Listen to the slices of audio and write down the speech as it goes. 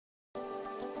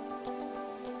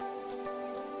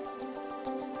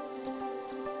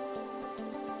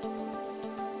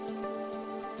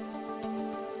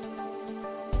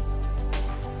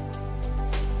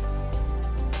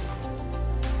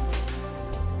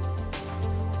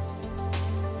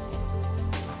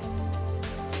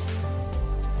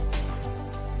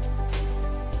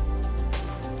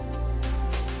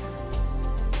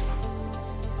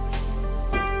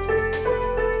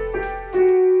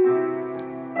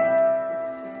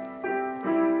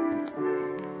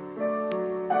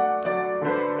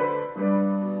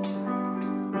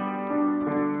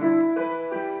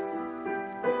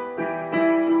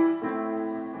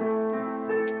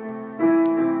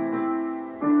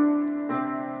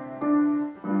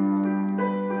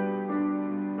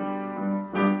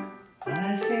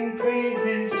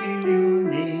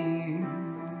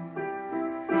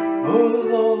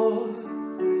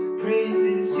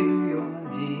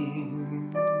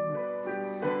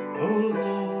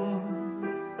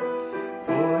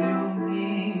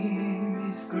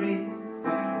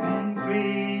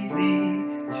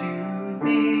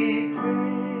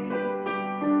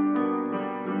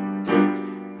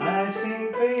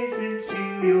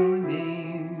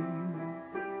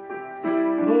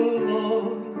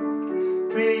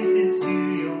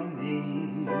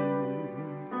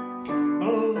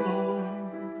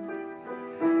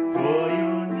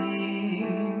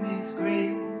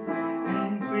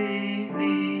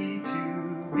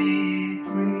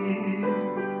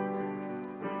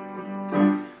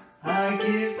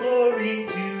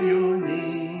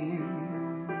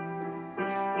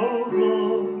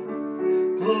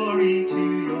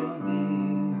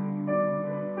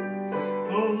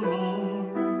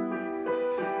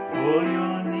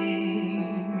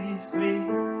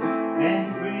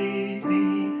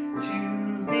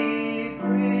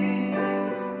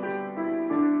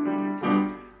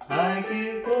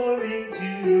give glory to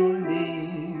your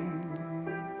name.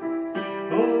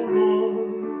 Oh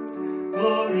Lord,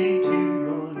 glory to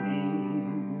your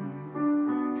name.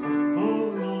 Oh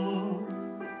Lord,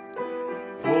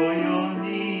 for your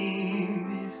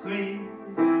name is great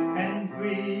and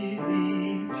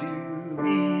greatly to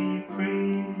be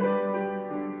praised.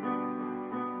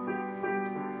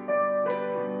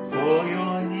 For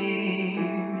your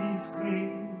name is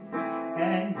great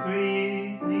and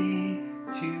greatly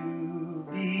to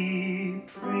be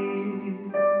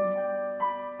praised.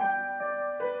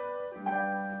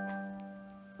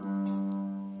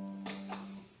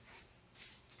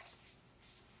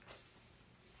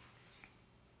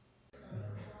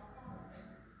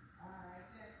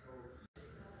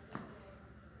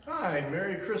 Hi,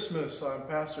 Merry Christmas. I'm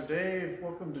Pastor Dave.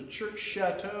 Welcome to Church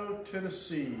Chateau,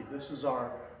 Tennessee. This is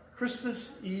our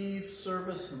Christmas Eve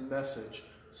service message.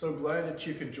 So glad that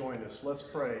you could join us. Let's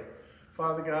pray.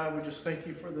 Father God, we just thank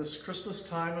you for this Christmas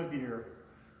time of year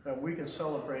that we can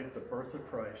celebrate the birth of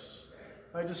Christ.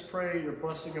 I just pray your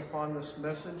blessing upon this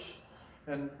message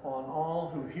and on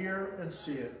all who hear and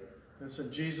see it. It's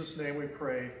in Jesus' name we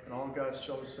pray. And all God's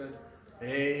children said,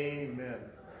 amen.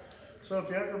 So if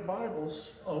you have your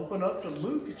Bibles, open up to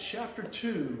Luke chapter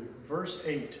 2, verse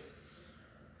 8.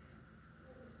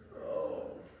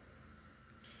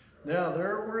 Now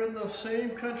there were in the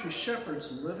same country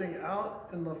shepherds living out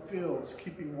in the fields,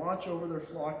 keeping watch over their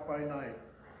flock by night.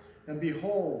 And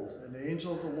behold, an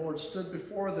angel of the Lord stood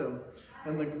before them,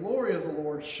 and the glory of the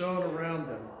Lord shone around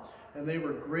them, and they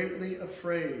were greatly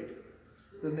afraid.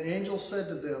 Then the angel said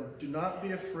to them, do not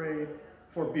be afraid,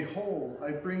 for behold,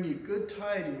 I bring you good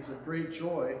tidings of great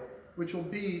joy, which will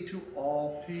be to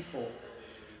all people.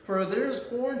 For there is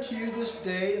born to you this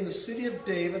day in the city of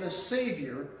David a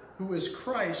Savior, who is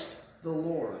Christ the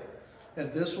Lord.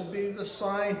 And this will be the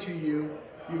sign to you.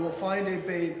 You will find a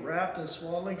babe wrapped in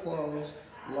swaddling clothes,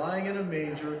 lying in a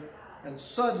manger. And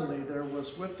suddenly there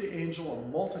was with the angel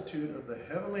a multitude of the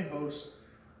heavenly hosts,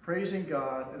 praising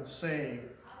God and saying,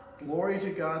 glory to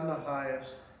God in the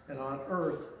highest, and on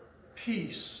earth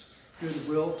peace,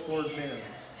 goodwill toward men.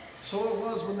 So it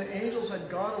was when the angels had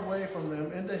gone away from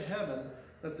them into heaven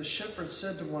that the shepherds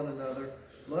said to one another,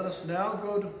 let us now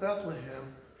go to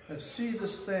Bethlehem and see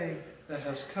this thing that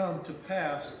has come to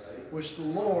pass, which the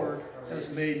Lord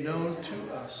has made known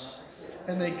to us.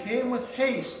 And they came with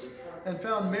haste and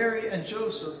found Mary and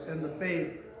Joseph and the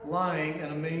babe lying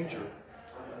in a manger.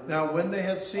 Now when they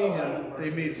had seen him, they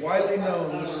made widely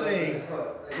known the saying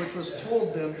which was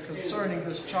told them concerning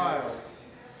this child.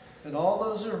 And all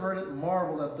those who heard it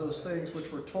marveled at those things which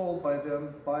were told by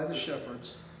them by the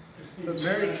shepherds. But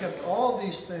Mary kept all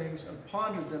these things and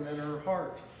pondered them in her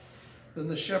heart. Then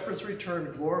the shepherds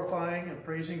returned, glorifying and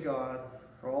praising God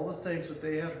for all the things that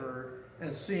they had heard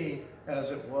and seen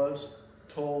as it was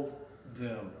told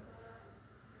them.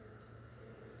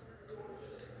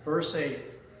 Verse 8.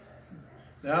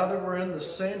 Now there were in the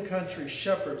same country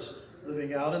shepherds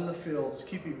living out in the fields,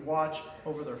 keeping watch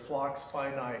over their flocks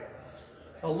by night.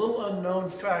 A little unknown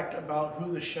fact about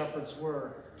who the shepherds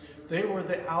were. They were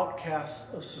the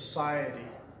outcasts of society.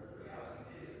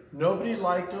 Nobody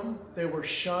liked them, they were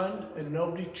shunned, and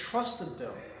nobody trusted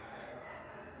them.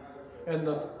 And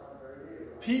the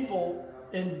people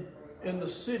in the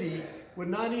city would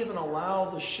not even allow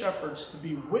the shepherds to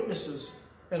be witnesses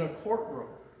in a courtroom.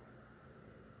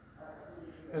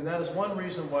 And that is one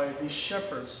reason why these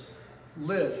shepherds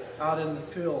live out in the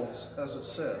fields, as it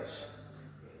says.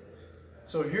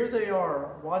 So here they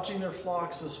are, watching their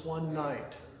flocks this one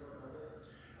night.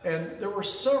 And there were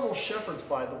several shepherds,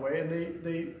 by the way, and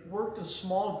they worked in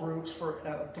small groups for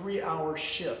 3-hour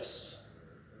shifts.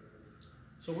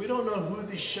 So we don't know who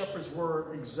these shepherds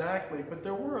were exactly, but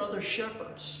there were other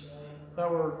shepherds that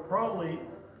were probably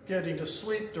getting to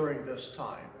sleep during this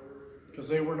time because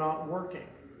they were not working.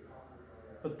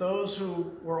 But those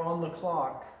who were on the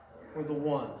clock were the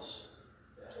ones.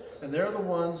 And they're the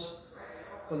ones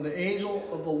when the angel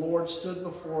of the Lord stood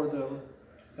before them,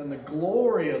 and the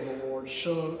glory of the Lord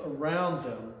shone around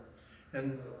them,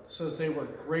 and says they were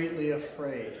greatly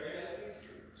afraid.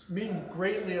 Being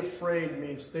greatly afraid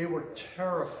means they were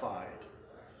terrified.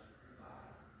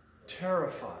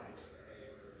 Terrified.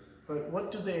 But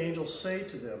what do the angels say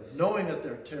to them, knowing that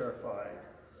they're terrified?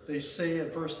 They say in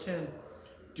verse 10,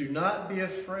 do not be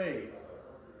afraid,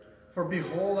 for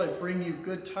behold, I bring you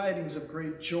good tidings of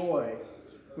great joy,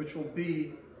 which will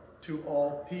be to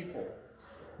all people.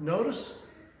 Notice,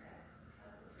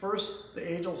 first the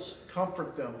angels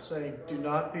comfort them, saying, do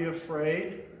not be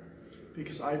afraid,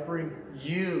 because I bring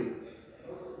you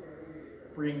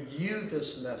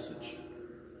this message.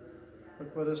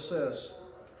 Look what it says.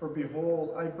 For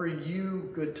behold, I bring you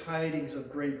good tidings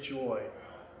of great joy,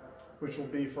 which will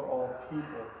be for all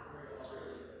people.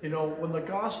 You know, when the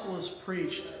gospel is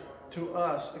preached to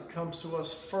us, it comes to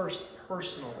us first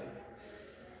personally.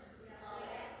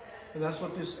 And that's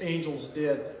what these angels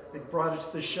did. They brought it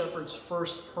to the shepherds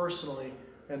first personally,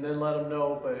 and then let them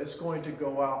know, but it's going to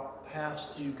go out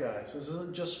past you guys. This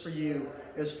isn't just for you,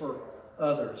 it's for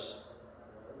others.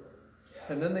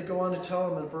 And then they go on to tell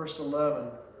them in verse 11,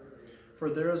 for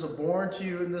there is born to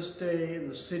you in this day in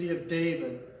the city of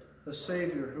David a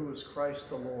Savior who is Christ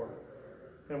the Lord.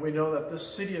 And we know that this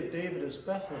city of David is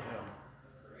Bethlehem.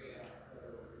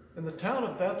 In the town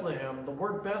of Bethlehem, the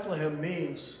word Bethlehem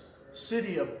means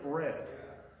city of bread.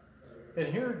 And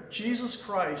here Jesus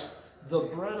Christ, the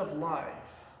bread of life,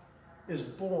 is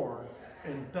born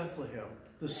in Bethlehem,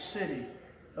 the city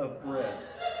of bread.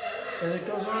 And it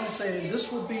goes on to say,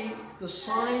 this will be the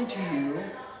sign to you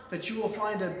that you will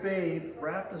find a babe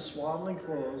wrapped in swaddling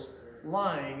clothes,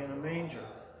 lying in a manger.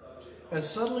 And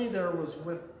suddenly there was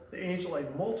with the angel a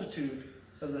multitude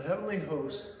of the heavenly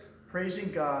hosts, praising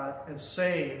God and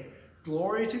saying,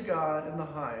 glory to God in the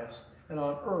highest, and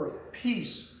on earth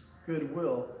peace,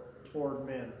 goodwill toward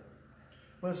men.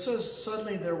 When it says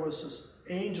suddenly there was this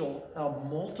angel, a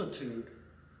multitude,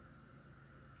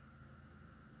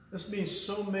 this means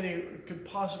so many, it could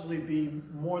possibly be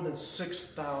more than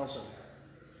 6,000.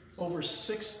 Over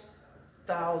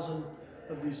 6,000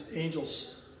 of these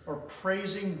angels are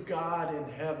praising God in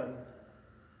heaven,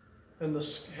 in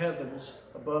the heavens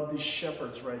above these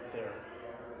shepherds right there.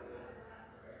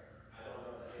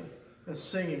 And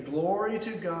singing, glory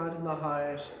to God in the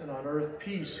highest, and on earth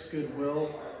peace,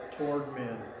 goodwill toward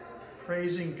men.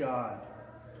 Praising God.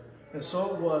 And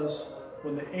so it was,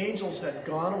 when the angels had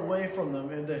gone away from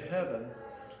them into heaven,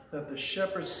 that the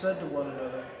shepherds said to one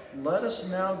another, let us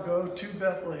now go to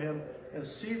Bethlehem and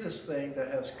see this thing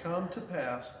that has come to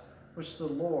pass, which the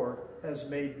Lord has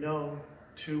made known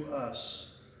to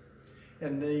us.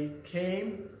 And they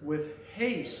came with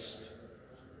haste.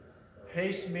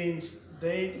 Haste means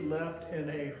they left in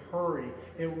a hurry,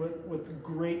 with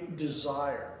great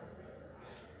desire.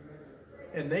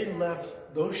 And they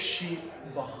left those sheep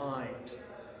behind.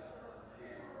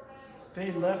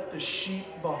 They left the sheep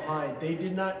behind. They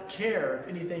did not care if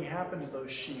anything happened to those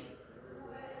sheep.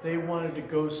 They wanted to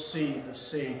go see the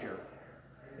Savior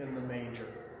in the manger.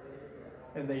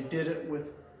 And they did it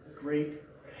with great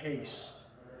haste.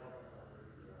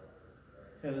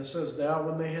 And it says, now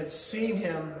when they had seen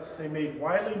him, they made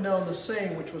widely known the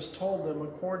saying which was told them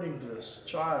according to this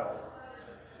child.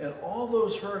 And all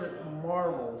those heard it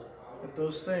marveled at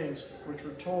those things which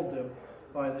were told them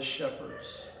by the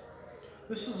shepherds.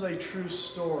 This is a true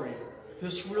story.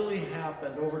 This really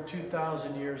happened over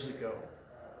 2,000 years ago.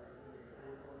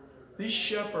 These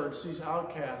shepherds, these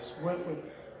outcasts,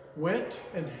 went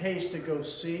in haste to go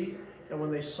see, and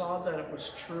when they saw that it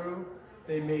was true,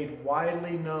 they made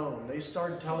widely known. They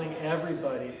started telling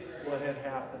everybody what had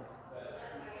happened.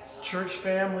 Church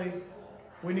family,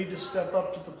 we need to step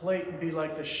up to the plate and be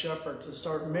like the shepherds and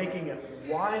start making it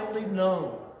widely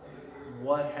known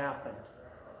what happened.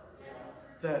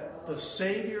 That the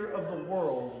Savior of the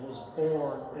world was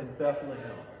born in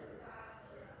Bethlehem.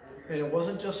 And it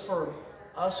wasn't just for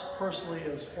us personally,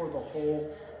 it was for the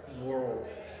whole world.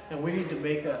 And we need to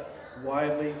make that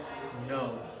widely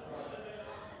known.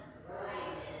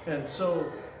 And so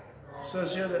it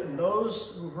says here that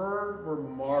those who heard were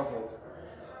marveled.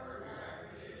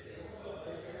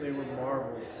 They were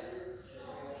marveled.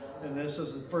 And this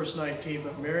is in verse 19,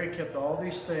 but Mary kept all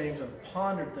these things and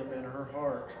pondered them in her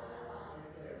heart.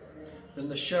 Then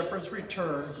the shepherds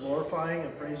returned, glorifying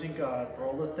and praising God for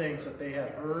all the things that they had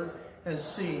heard and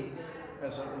seen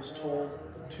as it was told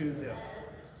to them.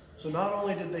 So not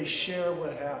only did they share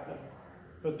what happened,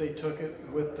 but they took it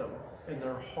with them in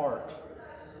their heart.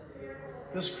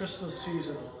 This Christmas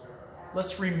season,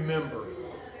 let's remember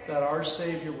that our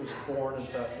Savior was born in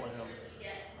Bethlehem.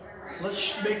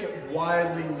 Let's make it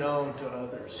widely known to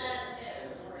others.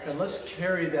 And let's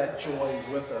carry that joy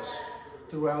with us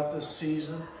throughout this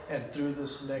season and through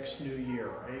this next new year.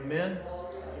 Amen.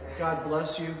 God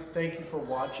bless you. Thank you for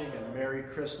watching, and Merry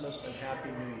Christmas and Happy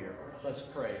New Year. Let's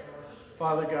pray.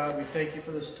 Father God, we thank you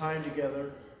for this time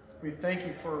together. We thank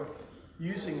you for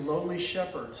using lowly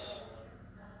shepherds,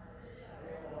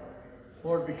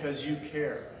 Lord, because you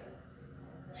care.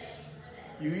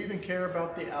 You even care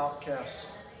about the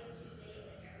outcasts.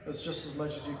 It's just as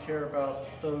much as you care about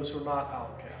those who are not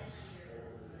outcasts.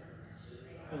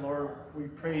 And Lord, we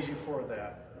praise you for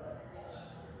that.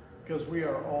 Because we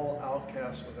are all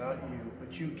outcasts without you,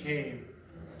 but you came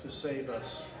to save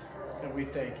us, and we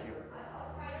thank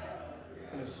you.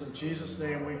 And it's in Jesus'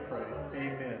 name we pray.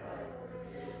 Amen.